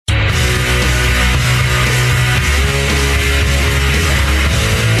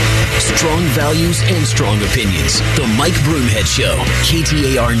Strong values and strong opinions. The Mike Broomhead Show.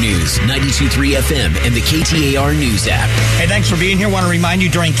 KTAR News, 92.3 FM, and the KTAR News app. Hey, thanks for being here. Want to remind you,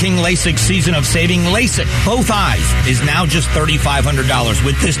 during King LASIK's season of saving, LASIK, both eyes, is now just $3,500.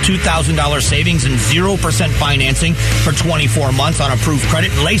 With this $2,000 savings and 0% financing for 24 months on approved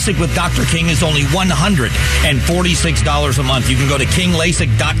credit, LASIK with Dr. King is only $146 a month. You can go to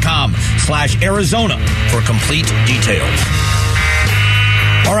kinglasik.com/Arizona for complete details.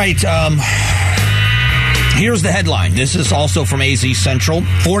 All right, here's the headline. This is also from AZ Central.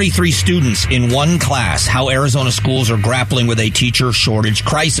 43 students in one class, how Arizona schools are grappling with a teacher shortage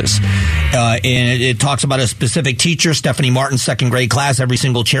crisis. And it talks about a specific teacher, Stephanie Martin's second grade class. Every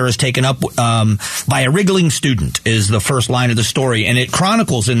single chair is taken up by a wriggling student is the first line of the story. And it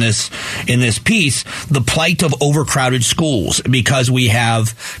chronicles in this piece the plight of overcrowded schools because we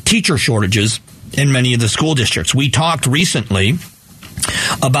have teacher shortages in many of the school districts. We talked recently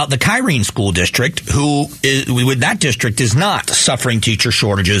about the Kyrene School District, that district is not suffering teacher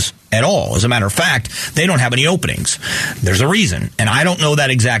shortages at all. As a matter of fact, they don't have any openings. There's a reason, and I don't know that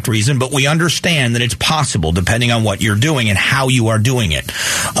exact reason, but we understand that it's possible depending on what you're doing and how you are doing it.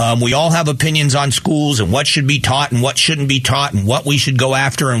 We all have opinions on schools and what should be taught and what shouldn't be taught and what we should go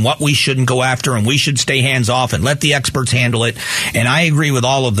after and what we shouldn't go after, and we should stay hands off and let the experts handle it. And I agree with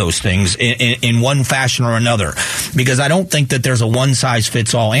all of those things in one fashion or another, because I don't think that there's a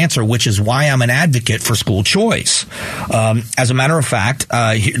one-size-fits-all answer, which is why I'm an advocate for school choice. As a matter of fact,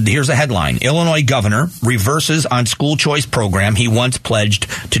 here's a headline. Illinois governor reverses on school choice program he once pledged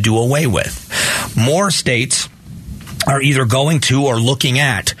to do away with. More states are either going to or looking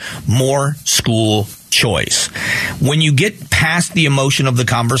at more school choice. When you get past the emotion of the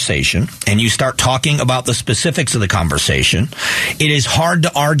conversation and you start talking about the specifics of the conversation, it is hard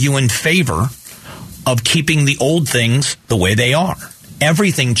to argue in favor of keeping the old things the way they are.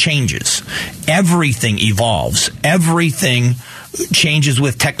 Everything changes. Everything evolves. Everything changes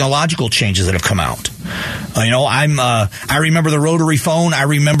with technological changes that have come out. I remember the rotary phone. I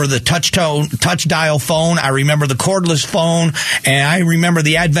remember the touch dial phone. I remember the cordless phone. And I remember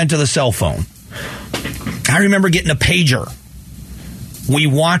the advent of the cell phone. I remember getting a pager. We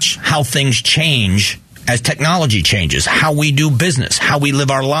watch how things change as technology changes, how we do business, how we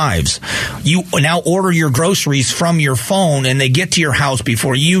live our lives. You now order your groceries from your phone and they get to your house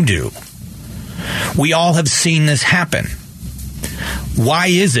before you do. We all have seen this happen. Why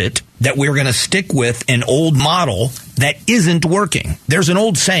is it that we're going to stick with an old model that isn't working? There's an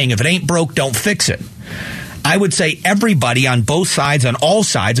old saying, if it ain't broke, don't fix it. I would say everybody on both sides, on all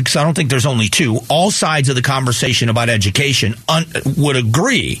sides, because I don't think there's only two, all sides of the conversation about education would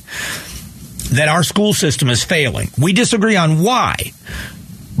agree that our school system is failing. We disagree on why,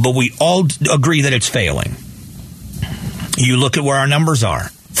 but we all agree that it's failing. You look at where our numbers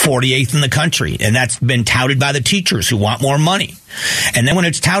are, 48th in the country, and that's been touted by the teachers who want more money. And then when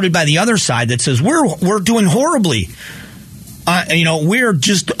it's touted by the other side that says we're doing horribly, we're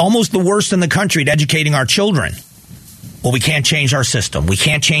just almost the worst in the country at educating our children. Well, we can't change our system. We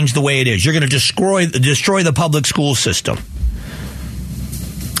can't change the way it is. You're going to destroy the public school system.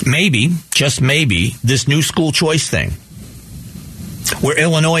 Maybe, just maybe, this new school choice thing, where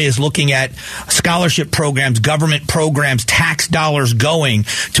Illinois is looking at scholarship programs, government programs, tax dollars going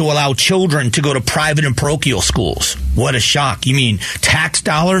to allow children to go to private and parochial schools. What a shock. You mean tax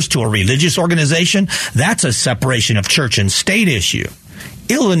dollars to a religious organization? That's a separation of church and state issue.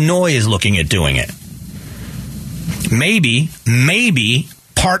 Illinois is looking at doing it. Maybe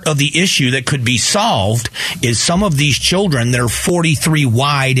part of the issue that could be solved is some of these children that are 43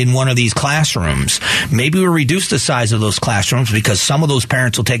 wide in one of these classrooms. Maybe we'll reduce the size of those classrooms because some of those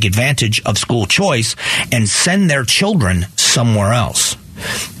parents will take advantage of school choice and send their children somewhere else.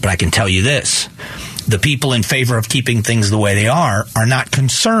 But I can tell you this, the people in favor of keeping things the way they are not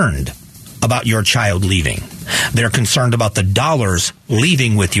concerned about your child leaving. They're concerned about the dollars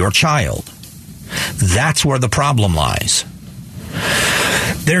leaving with your child. That's where the problem lies.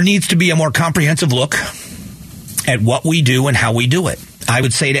 There needs to be a more comprehensive look at what we do and how we do it. I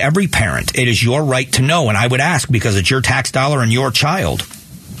would say to every parent, it is your right to know, and I would ask, because it's your tax dollar and your child,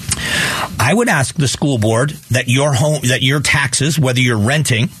 I would ask the school board that your taxes, whether you're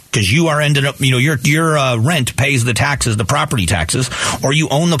renting, because you are ended up, your rent pays the taxes, the property taxes, or you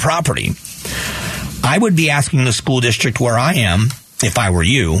own the property. I would be asking the school district where I am, if I were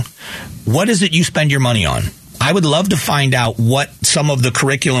you, what is it you spend your money on? I would love to find out what some of the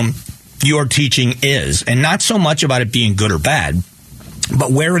curriculum you're teaching is, and not so much about it being good or bad,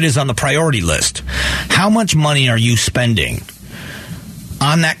 but where it is on the priority list. How much money are you spending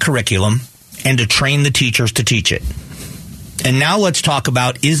on that curriculum and to train the teachers to teach it? And now let's talk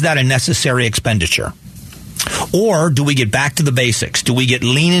about, is that a necessary expenditure? Or do we get back to the basics? Do we get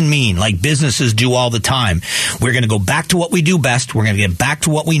lean and mean like businesses do all the time? We're going to go back to what we do best. We're going to get back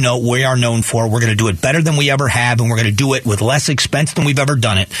to what we are known for. We're going to do it better than we ever have, and we're going to do it with less expense than we've ever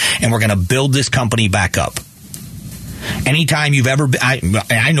done it, and we're going to build this company back up. Anytime you've ever been,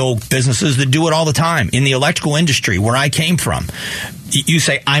 I know businesses that do it all the time. In the electrical industry, where I came from, you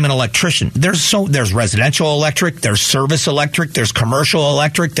say, I'm an electrician. There's residential electric, there's service electric, there's commercial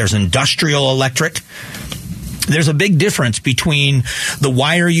electric, there's industrial electric. There's a big difference between the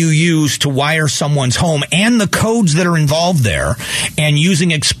wire you use to wire someone's home and the codes that are involved there, and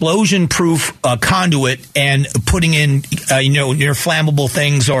using explosion-proof conduit and putting in, near flammable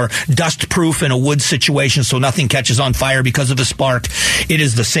things, or dust-proof in a wood situation so nothing catches on fire because of a spark. It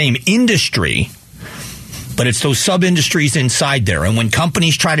is the same industry, but it's those sub-industries inside there. And when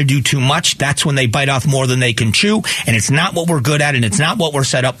companies try to do too much, that's when they bite off more than they can chew. And it's not what we're good at, and it's not what we're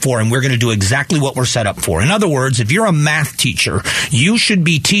set up for. And we're going to do exactly what we're set up for. In other words, if you're a math teacher, you should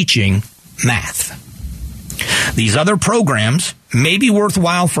be teaching math. These other programs may be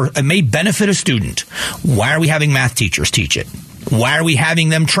worthwhile it may benefit a student. Why are we having math teachers teach it? Why are we having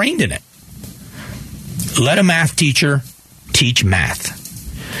them trained in it? Let a math teacher teach math.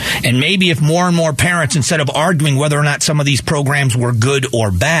 And maybe if more and more parents, instead of arguing whether or not some of these programs were good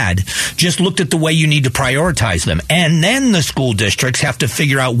or bad, just looked at the way you need to prioritize them. And then the school districts have to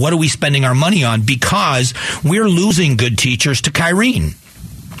figure out, what are we spending our money on, because we're losing good teachers to Kyrene.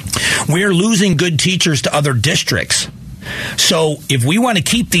 We're losing good teachers to other districts. So if we want to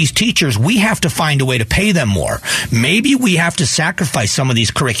keep these teachers, we have to find a way to pay them more. Maybe we have to sacrifice some of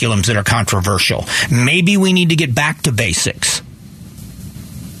these curriculums that are controversial. Maybe we need to get back to basics.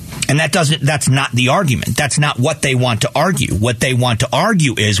 And that's not the argument. That's not what they want to argue. What they want to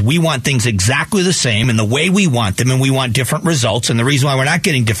argue is, we want things exactly the same in the way we want them, and we want different results. And the reason why we're not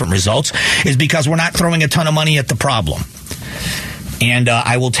getting different results is because we're not throwing a ton of money at the problem. And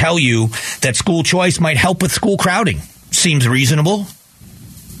I will tell you that school choice might help with school crowding. Seems reasonable.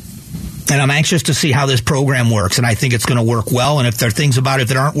 And I'm anxious to see how this program works. And I think it's going to work well. And if there are things about it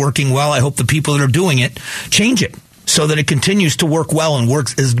that aren't working well, I hope the people that are doing it change it, so that it continues to work well and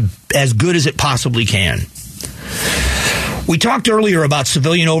works as good as it possibly can. We talked earlier about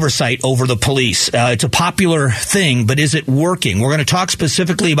civilian oversight over the police. It's a popular thing, but is it working? We're going to talk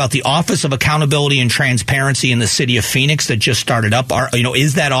specifically about the Office of Accountability and Transparency in the city of Phoenix that just started up.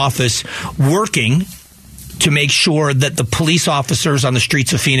 Is that office working to make sure that the police officers on the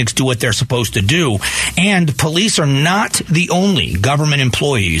streets of Phoenix do what they're supposed to do? And police are not the only government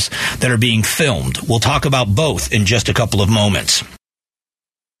employees that are being filmed. We'll talk about both in just a couple of moments.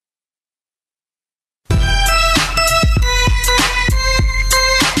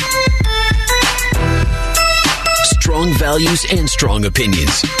 Strong values and strong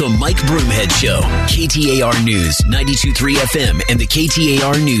opinions. The Mike Broomhead Show. KTAR News, 92.3 FM, and the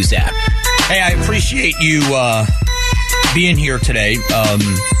KTAR News app. Hey, I appreciate you being here today.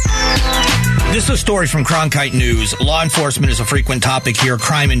 This is a story from Cronkite News. Law enforcement is a frequent topic here.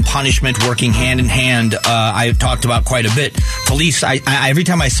 Crime and punishment working hand in hand. I've talked about quite a bit. Police, I every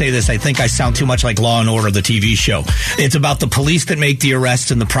time I say this, I think I sound too much like Law and Order, the TV show. It's about the police that make the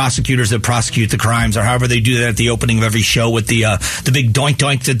arrests and the prosecutors that prosecute the crimes, or however they do that at the opening of every show with the big doink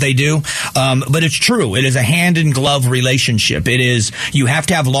doink that they do. But it's true. It is a hand in glove relationship. It is, you have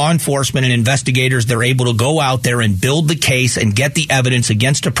to have law enforcement and investigators that are able to go out there and build the case and get the evidence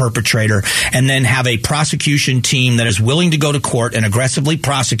against a perpetrator, and then have a prosecution team that is willing to go to court and aggressively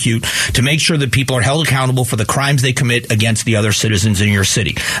prosecute to make sure that people are held accountable for the crimes they commit against the other citizens in your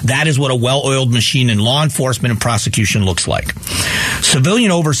city. That is what a well-oiled machine in law enforcement and prosecution looks like. Civilian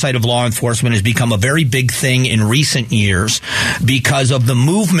oversight of law enforcement has become a very big thing in recent years because of the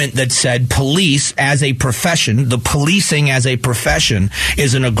movement that said police as a profession, the policing as a profession,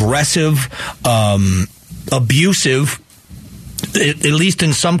 is an aggressive, abusive, at least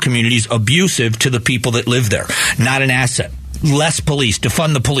in some communities, abusive to the people that live there. Not an asset. Less police,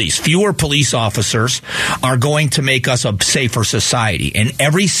 defund the police. Fewer police officers are going to make us a safer society. And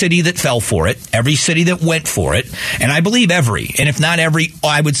every city that fell for it, every city that went for it, and I believe every, and if not every,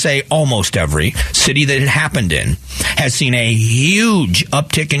 I would say almost every city that it happened in, has seen a huge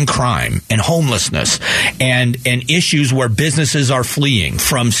uptick in crime and homelessness and issues where businesses are fleeing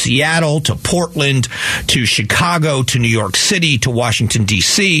from Seattle to Portland to Chicago to New York City to Washington,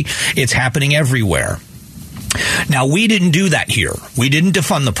 D.C. It's happening everywhere. Now, we didn't do that here. We didn't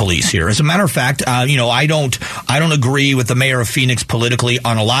defund the police here. As a matter of fact, I don't agree with the mayor of Phoenix politically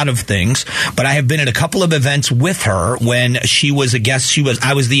on a lot of things, but I have been at a couple of events with her when she was a guest.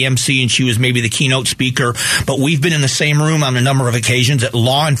 I was the MC and she was maybe the keynote speaker, but we've been in the same room on a number of occasions at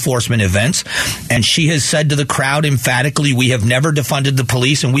law enforcement events, and she has said to the crowd emphatically, we have never defunded the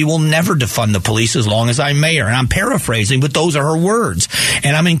police and we will never defund the police as long as I'm mayor. And I'm paraphrasing, but those are her words.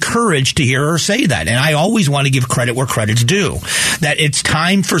 And I'm encouraged to hear her say that. And I always want to give credit where credit's due. That it's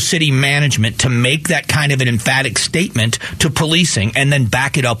time for city management to make that kind of an emphatic statement to policing and then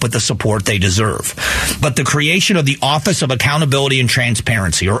back it up with the support they deserve. But the creation of the Office of Accountability and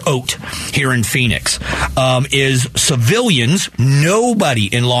Transparency, or OAT, here in Phoenix, is civilians, nobody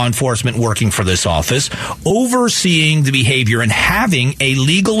in law enforcement working for this office, overseeing the behavior and having a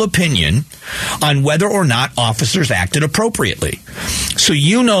legal opinion on whether or not officers acted appropriately. So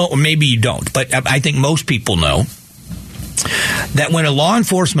you know, or maybe you don't, but I think most people know that when a law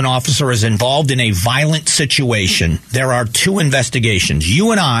enforcement officer is involved in a violent situation, there are two investigations.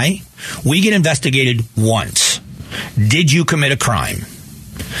 You and I, we get investigated once. Did you commit a crime?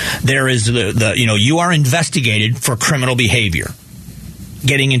 There is you are investigated for criminal behavior.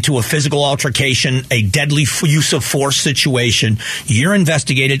 Getting into a physical altercation, a deadly use of force situation, you're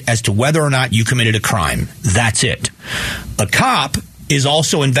investigated as to whether or not you committed a crime. That's it. A cop is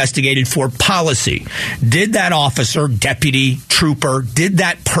also investigated for policy. Did that officer, deputy, trooper, did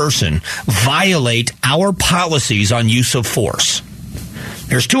that person violate our policies on use of force?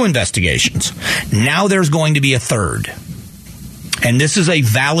 There's two investigations. Now there's going to be a third. And this is a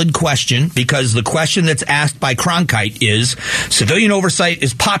valid question because the question that's asked by Cronkite is, civilian oversight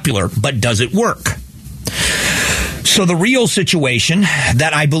is popular, but does it work? So the real situation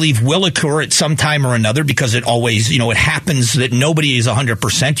that I believe will occur at some time or another, because it always, it happens that nobody is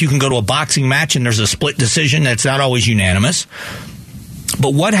 100%. You can go to a boxing match and there's a split decision that's not always unanimous.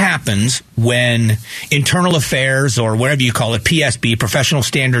 But what happens when internal affairs, or whatever you call it, PSB, Professional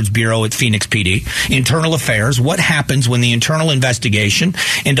Standards Bureau at Phoenix PD, internal affairs, what happens when the internal investigation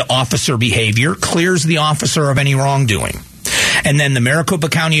into officer behavior clears the officer of any wrongdoing? And then the Maricopa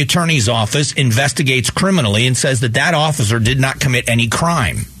County Attorney's Office investigates criminally and says that that officer did not commit any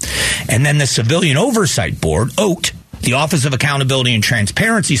crime. And then the Civilian Oversight Board, OAT, the Office of Accountability and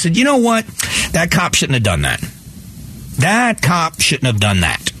Transparency, said, you know what? That cop shouldn't have done that. That cop shouldn't have done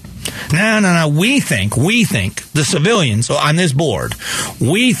that. No. We think, the civilians on this board,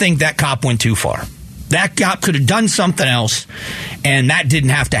 we think that cop went too far. That cop could have done something else, and that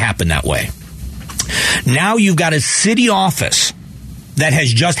didn't have to happen that way. Now you've got a city office that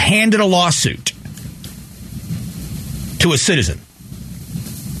has just handed a lawsuit to a citizen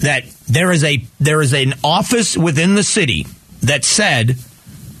that there is an office within the city that said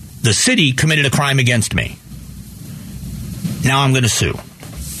the city committed a crime against me. Now I'm going to sue.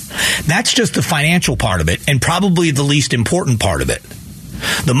 That's just the financial part of it, and probably the least important part of it.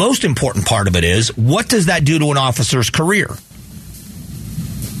 The most important part of it is, what does that do to an officer's career?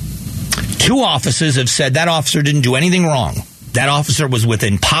 Two offices have said that officer didn't do anything wrong. That officer was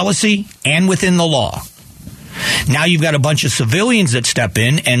within policy and within the law. Now you've got a bunch of civilians that step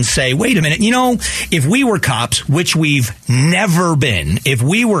in and say, wait a minute, if we were cops, which we've never been, if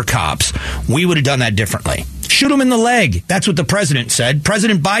we were cops, we would have done that differently. Shoot him in the leg. That's what the president said.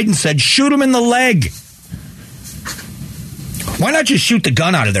 President Biden said, shoot him in the leg. Why not just shoot the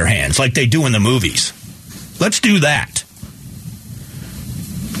gun out of their hands like they do in the movies? Let's do that.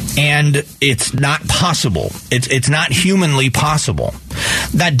 And it's not possible. It's not humanly possible.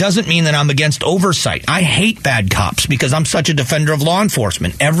 That doesn't mean that I'm against oversight. I hate bad cops because I'm such a defender of law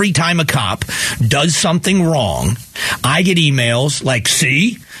enforcement. Every time a cop does something wrong, I get emails like,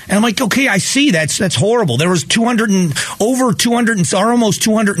 see? And I'm like, okay, I see. That's horrible. There was almost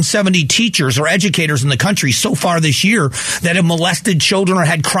 270 teachers or educators in the country so far this year that have molested children or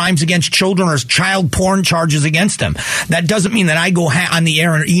had crimes against children or child porn charges against them. That doesn't mean that I go on the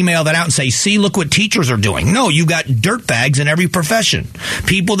air and email that out and say, see, look what teachers are doing. No, you got dirtbags in every profession.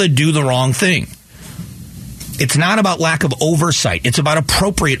 People that do the wrong thing. It's not about lack of oversight. It's about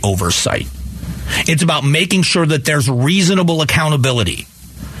appropriate oversight. It's about making sure that there's reasonable accountability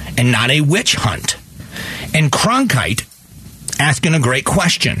and not a witch hunt. And Cronkite asking a great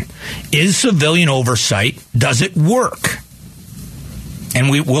question. Is civilian oversight, does it work? And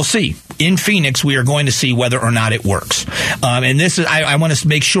we'll see. In Phoenix, we are going to see whether or not it works. And this is, I want to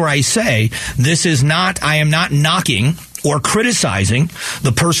make sure I say, I am not knocking or criticizing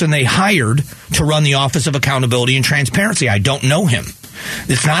the person they hired to run the Office of Accountability and Transparency. I don't know him.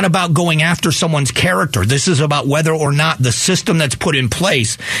 It's not about going after someone's character. This is about whether or not the system that's put in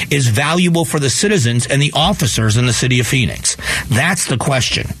place is valuable for the citizens and the officers in the city of Phoenix. That's the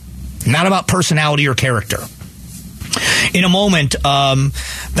question. Not about personality or character. In a moment,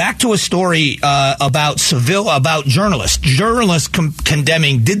 back to a story about journalists. Journalists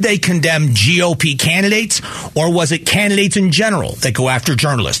condemning. Did they condemn GOP candidates, or was it candidates in general that go after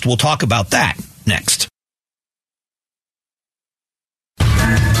journalists? We'll talk about that next.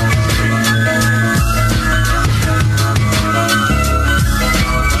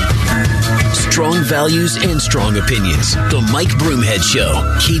 Strong values and strong opinions. The Mike Broomhead Show.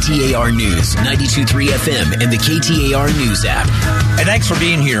 KTAR News, 92.3 FM, and the KTAR News app. And thanks for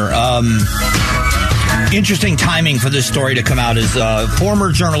being here. Interesting timing for this story to come out is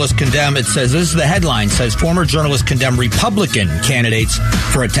former journalists condemn. It says, this is the headline, says former journalists condemn Republican candidates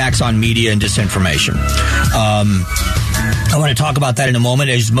for attacks on media and disinformation. I want to talk about that in a moment.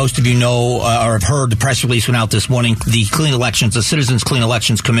 As most of you know or have heard, the press release went out this morning. The Citizens Clean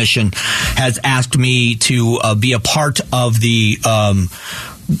Elections Commission has asked me to be a part of the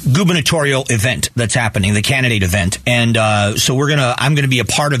gubernatorial event that's happening, the candidate event. And so I'm going to be a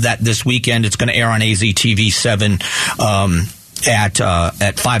part of that this weekend. It's going to air on AZTV 7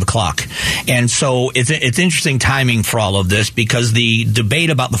 at 5 o'clock. And so it's interesting timing for all of this, because the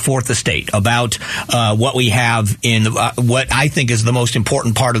debate about the Fourth Estate, about what we have in what I think is the most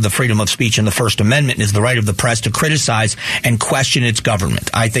important part of the freedom of speech in the First Amendment, is the right of the press to criticize and question its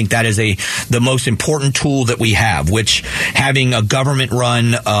government. I think that is the most important tool that we have, which having a government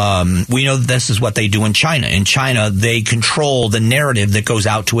run, we know this is what they do in China. In China, they control the narrative that goes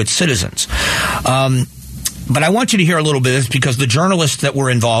out to its citizens. But I want you to hear a little bit of this, because the journalists that were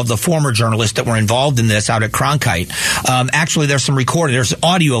involved, the former journalists that were involved in this out at Cronkite, actually there's some recording, there's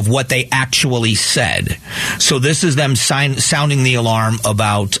audio of what they actually said. So this is them sounding the alarm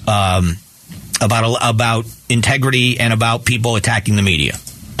about integrity and about people attacking the media.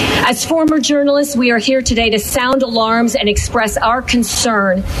 As former journalists, we are here today to sound alarms and express our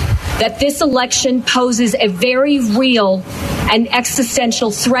concern that this election poses a very real and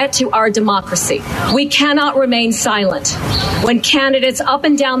existential threat to our democracy. We cannot remain silent when candidates up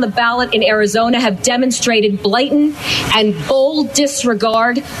and down the ballot in Arizona have demonstrated blatant and bold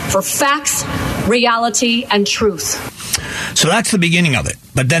disregard for facts, reality, and truth. So that's the beginning of it.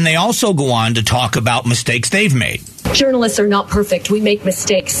 But then they also go on to talk about mistakes they've made. Journalists are not perfect. We make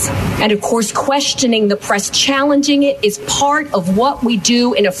mistakes. And of course, questioning the press, challenging it, is part of what we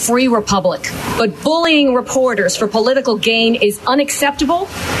do in a free republic. But bullying reporters for political gain is unacceptable,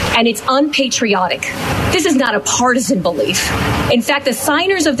 and it's unpatriotic. This is not a partisan belief. In fact, the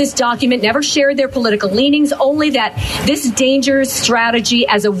signers of this document never shared their political leanings, only that this dangerous strategy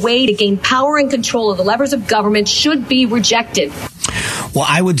as a way to gain power and control of the levers of government should be rejected. Well,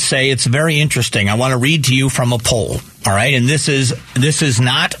 I would say it's very interesting. I want to read to you from a poll. All right. And this is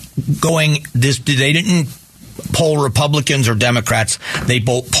not going this. They didn't poll Republicans or Democrats. They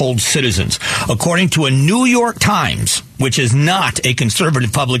polled citizens. According to a New York Times, which is not a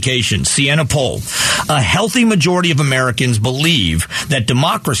conservative publication, Siena poll, a healthy majority of Americans believe that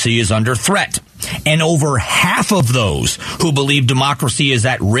democracy is under threat. And over half of those who believe democracy is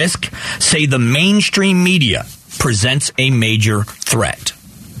at risk say the mainstream media presents a major threat.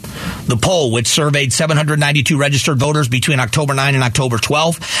 The poll, which surveyed 792 registered voters between October 9 and October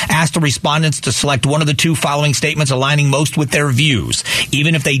 12, asked the respondents to select one of the two following statements aligning most with their views.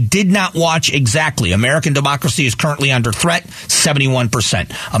 Even if they did not watch exactly, American democracy is currently under threat,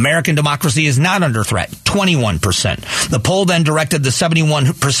 71%. American democracy is not under threat, 21%. The poll then directed the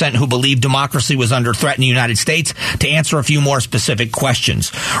 71% who believed democracy was under threat in the United States to answer a few more specific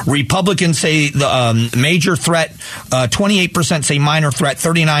questions. Republicans say the major threat, 28% say minor threat,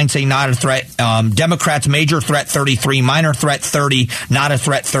 39% say not a threat. Democrats, major threat 33, minor threat 30, not a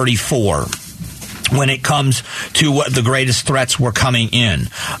threat 34. When it comes to what the greatest threats were coming in.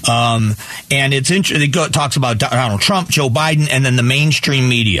 And it's interesting. It talks about Donald Trump, Joe Biden, and then the mainstream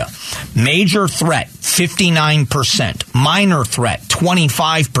media. Major threat, 59%. Minor threat,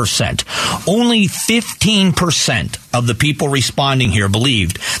 25%. Only 15% of the people responding here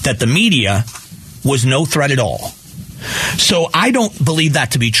believed that the media was no threat at all. So I don't believe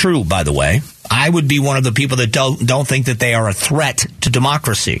that to be true, by the way. I would be one of the people that don't think that they are a threat to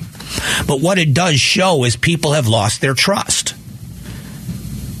democracy. But what it does show is people have lost their trust.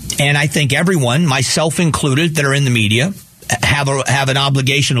 And I think everyone, myself included, that are in the media, have an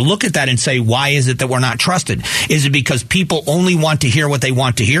obligation to look at that and say, why is it that we're not trusted? Is it because people only want to hear what they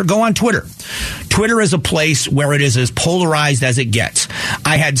want to hear? Go on Twitter. Twitter is a place where it is as polarized as it gets.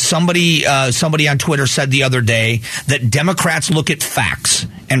 I had somebody on Twitter said the other day that Democrats look at facts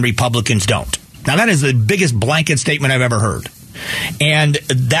and Republicans don't. Now, that is the biggest blanket statement I've ever heard. And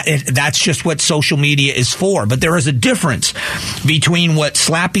that's just what social media is for. But there is a difference between what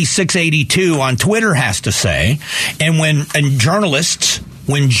Slappy682 on Twitter has to say and when journalists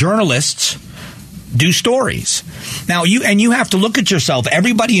do stories. Now, you have to look at yourself.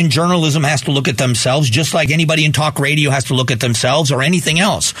 Everybody in journalism has to look at themselves, just like anybody in talk radio has to look at themselves or anything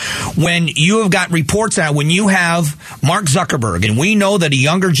else. When you have got reports out, when you have Mark Zuckerberg, and we know that a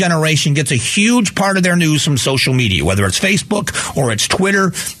younger generation gets a huge part of their news from social media, whether it's Facebook or it's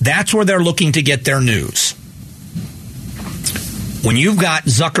Twitter, that's where they're looking to get their news. When you've got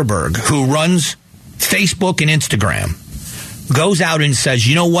Zuckerberg, who runs Facebook and Instagram, goes out and says,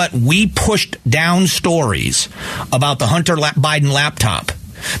 you know what, we pushed down stories about the Hunter Biden laptop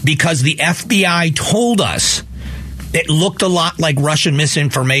because the FBI told us it looked a lot like Russian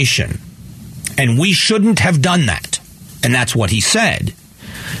misinformation, and we shouldn't have done that. And that's what he said.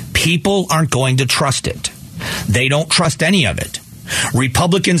 People aren't going to trust it. They don't trust any of it.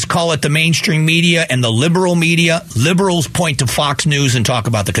 Republicans call it the mainstream media and the liberal media. Liberals point to Fox News and talk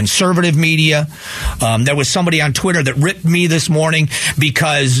about the conservative media. There was somebody on Twitter that ripped me this morning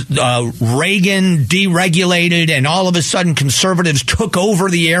because Reagan deregulated and all of a sudden conservatives took over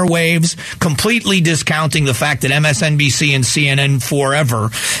the airwaves, completely discounting the fact that MSNBC and CNN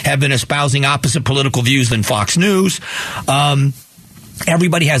forever have been espousing opposite political views than Fox News.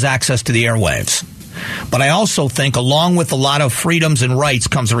 Everybody has access to the airwaves. But I also think along with a lot of freedoms and rights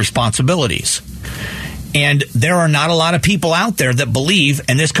comes responsibilities. And there are not a lot of people out there that believe,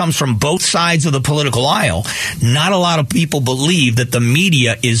 and this comes from both sides of the political aisle, not a lot of people believe that the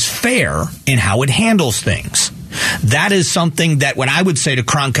media is fair in how it handles things. That is something that when I would say to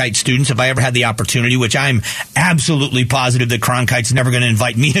Cronkite students, if I ever had the opportunity, which I'm absolutely positive that Cronkite's never going to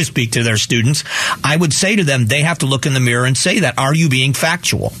invite me to speak to their students, I would say to them, they have to look in the mirror and say that. Are you being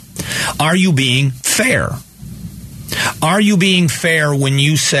factual? Are you being fair? Are you being fair when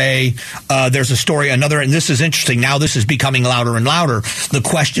you say there's a story, and this is interesting, now this is becoming louder and louder, the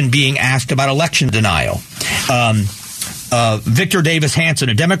question being asked about election denial. Victor Davis Hanson,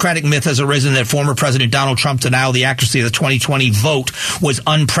 a Democratic myth has arisen that former President Donald Trump denial the accuracy of the 2020 vote was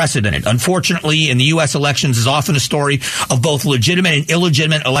unprecedented. Unfortunately, in the U.S. elections is often a story of both legitimate and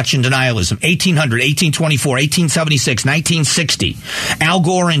illegitimate election denialism. 1800, 1824, 1876, 1960. Al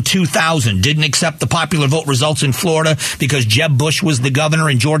Gore in 2000 didn't accept the popular vote results in Florida because Jeb Bush was the governor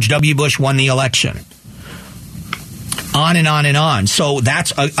and George W. Bush won the election. On and on and on. So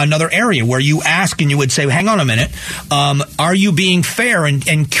that's another area where you ask and you would say, hang on a minute, are you being fair and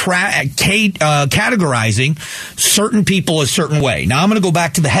categorizing certain people a certain way? Now I'm going to go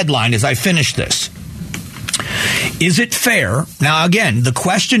back to the headline as I finish this. Is it fair? Now again, the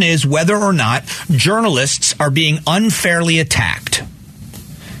question is whether or not journalists are being unfairly attacked.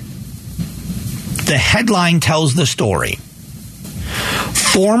 The headline tells the story.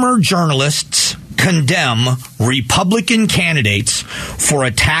 Former journalists condemn Republican candidates for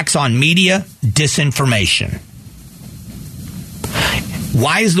attacks on media disinformation.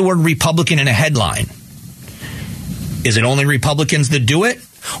 Why is the word Republican in a headline? Is it only Republicans that do it?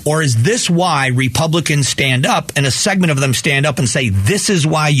 Or is this why Republicans stand up and a segment of them stand up and say, this is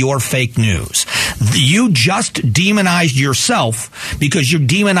why you're fake news? You just demonized yourself because you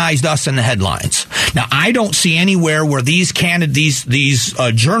demonized us in the headlines. Now, I don't see anywhere where these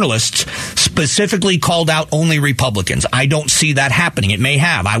journalists specifically called out only Republicans. I don't see that happening. It may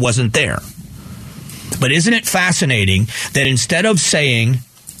have. I wasn't there. But isn't it fascinating that instead of saying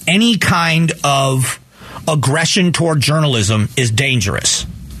any kind of aggression toward journalism is dangerous,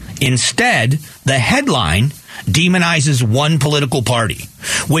 instead, the headline demonizes one political party,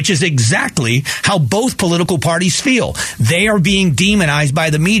 which is exactly how both political parties feel. They are being demonized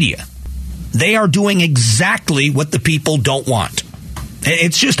by the media. They are doing exactly what the people don't want.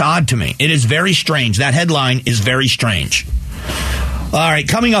 It's just odd to me. It is very strange. That headline is very strange. All right,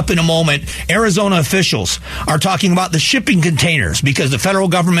 coming up in a moment, Arizona officials are talking about the shipping containers because the federal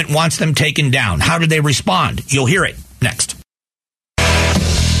government wants them taken down. How did they respond? You'll hear it next.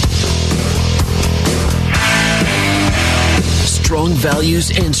 Strong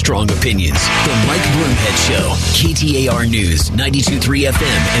values and strong opinions. The Mike Broomhead Show. KTAR News, 92.3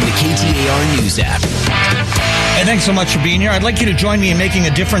 FM, and the KTAR News app. Hey, thanks so much for being here. I'd like you to join me in making a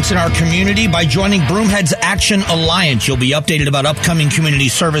difference in our community by joining Broomhead's Action Alliance. You'll be updated about upcoming community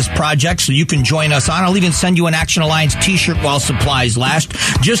service projects, so you can join us on. I'll even send you an Action Alliance t-shirt while supplies last.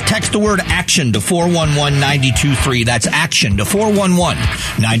 Just text the word ACTION to 411-923. That's ACTION to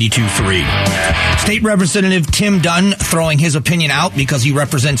 411-923. State Representative Tim Dunn throwing his opinion out because he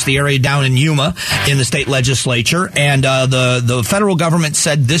represents the area down in Yuma in the state legislature. And the federal government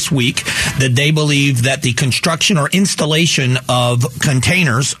said this week that they believe that the construction or installation of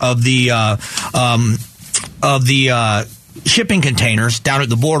containers of the shipping containers down at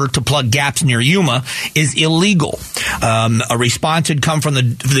the border to plug gaps near Yuma is illegal. A response had come from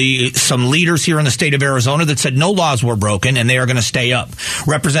some leaders here in the state of Arizona that said no laws were broken and they are going to stay up.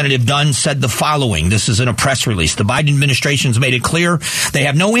 Representative Dunn said the following. This is in a press release. The Biden administration's made it clear they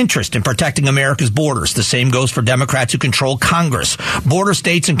have no interest in protecting America's borders. The same goes for Democrats who control Congress. Border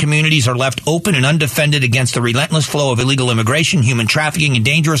states and communities are left open and undefended against the relentless flow of illegal immigration, human trafficking, and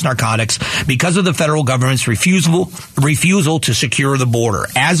dangerous narcotics because of the federal government's refusal to secure the border.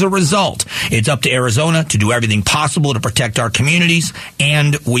 As a result, it's up to Arizona to do everything possible to protect our communities,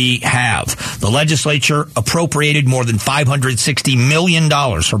 and we have. The legislature appropriated more than $560 million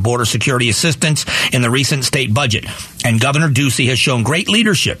for border security assistance in the recent state budget, and Governor Ducey has shown great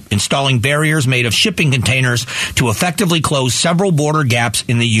leadership installing barriers made of shipping containers to effectively close several border gaps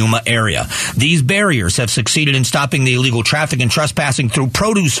in the Yuma area. These barriers have succeeded in stopping the illegal traffic and trespassing through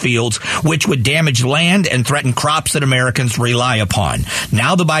produce fields, which would damage land and threaten crops that Americans rely upon.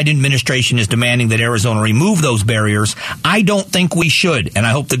 Now the Biden administration is demanding that Arizona remove those barriers. I don't think we should, and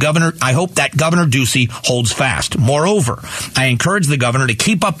I hope that Governor Ducey holds fast. Moreover, I encourage the governor to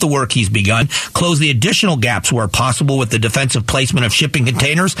keep up the work he's begun, close the additional gaps where possible with the defensive placement of shipping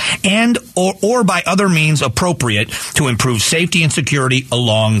containers and or by other means appropriate to improve safety and security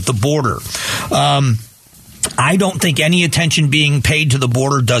along the border. I don't think any attention being paid to the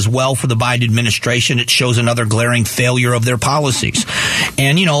border does well for the Biden administration. It shows another glaring failure of their policies.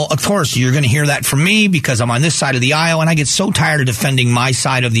 And, of course, you're going to hear that from me because I'm on this side of the aisle, and I get so tired of defending my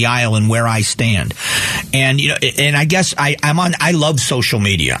side of the aisle and where I stand. And, and I guess I love social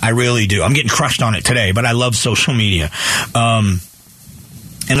media. I really do. I'm getting crushed on it today, but I love social media. And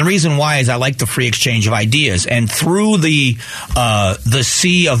the reason why is I like the free exchange of ideas. And through the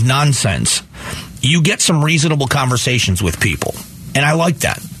sea of nonsense, you get some reasonable conversations with people. And I like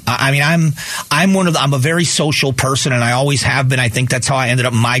that. I mean, I'm a very social person, and I always have been. I think that's how I ended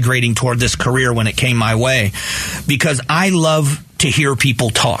up migrating toward this career when it came my way, because I love to hear people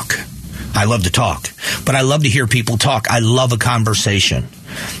talk. I love to talk, but I love to hear people talk. I love a conversation.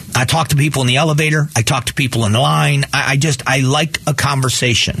 I talk to people in the elevator. I talk to people in line. I like a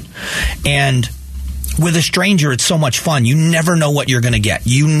conversation. And with a stranger, it's so much fun. You never know what you're going to get.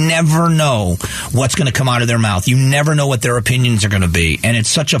 You never know what's going to come out of their mouth. You never know what their opinions are going to be. And it's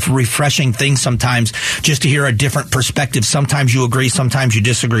such a refreshing thing sometimes just to hear a different perspective. Sometimes you agree, sometimes you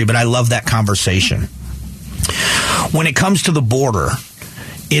disagree, but I love that conversation. When it comes to the border,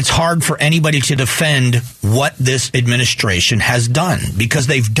 it's hard for anybody to defend what this administration has done because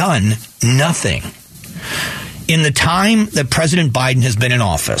they've done nothing. In the time that President Biden has been in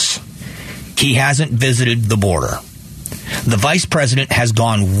office, he hasn't visited the border. The vice president has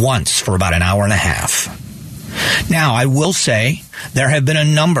gone once for about an hour and a half. Now, I will say there have been a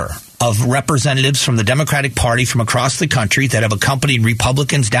number of representatives from the Democratic Party from across the country that have accompanied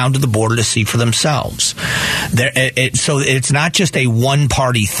Republicans down to the border to see for themselves. So it's not just a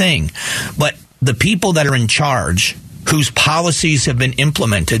one-party thing, but the people that are in charge, whose policies have been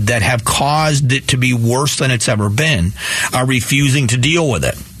implemented that have caused it to be worse than it's ever been, are refusing to deal with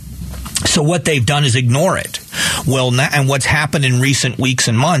it. So what they've done is ignore it. Well, and what's happened in recent weeks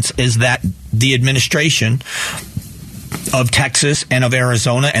and months is that the administration of Texas and of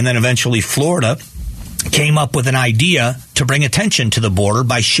Arizona and then eventually Florida came up with an idea to bring attention to the border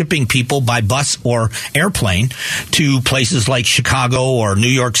by shipping people by bus or airplane to places like Chicago or New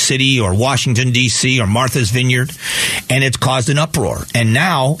York City or Washington, D.C. or Martha's Vineyard, and it's caused an uproar. And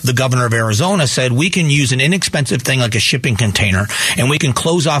now the governor of Arizona said we can use an inexpensive thing like a shipping container, and we can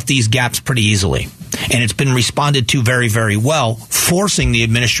close off these gaps pretty easily. And it's been responded to very, very well, forcing the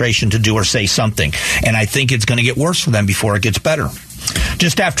administration to do or say something. And I think it's going to get worse for them before it gets better.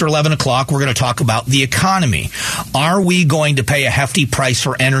 Just after 11 o'clock, we're going to talk about the economy. Are we going to pay a hefty price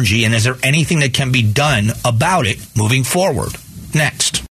for energy, and is there anything that can be done about it moving forward? Next.